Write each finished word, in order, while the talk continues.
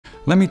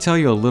Let me tell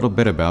you a little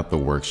bit about the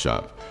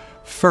workshop.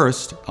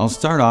 First, I'll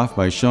start off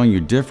by showing you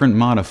different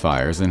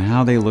modifiers and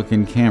how they look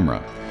in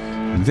camera.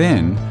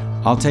 Then,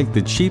 I'll take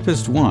the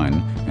cheapest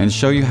one and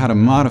show you how to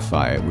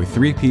modify it with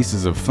 3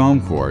 pieces of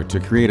foam core to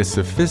create a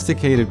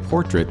sophisticated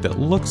portrait that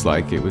looks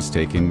like it was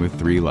taken with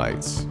 3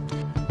 lights.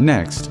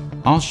 Next,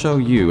 I'll show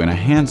you in a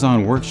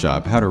hands-on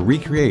workshop how to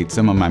recreate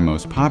some of my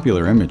most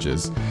popular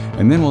images,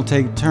 and then we'll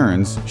take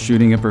turns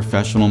shooting a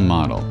professional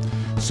model.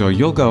 So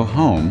you'll go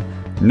home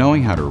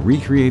knowing how to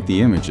recreate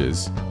the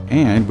images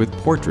and with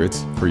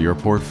portraits for your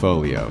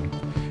portfolio.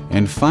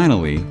 And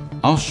finally,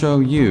 I'll show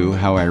you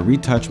how I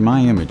retouch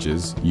my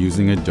images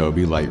using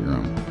Adobe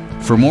Lightroom.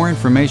 For more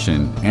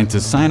information and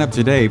to sign up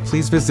today,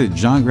 please visit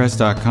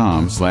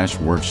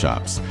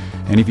johngress.com/workshops.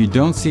 And if you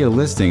don't see a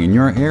listing in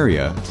your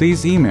area,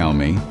 please email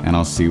me and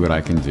I'll see what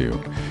I can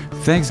do.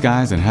 Thanks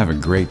guys, and have a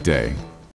great day.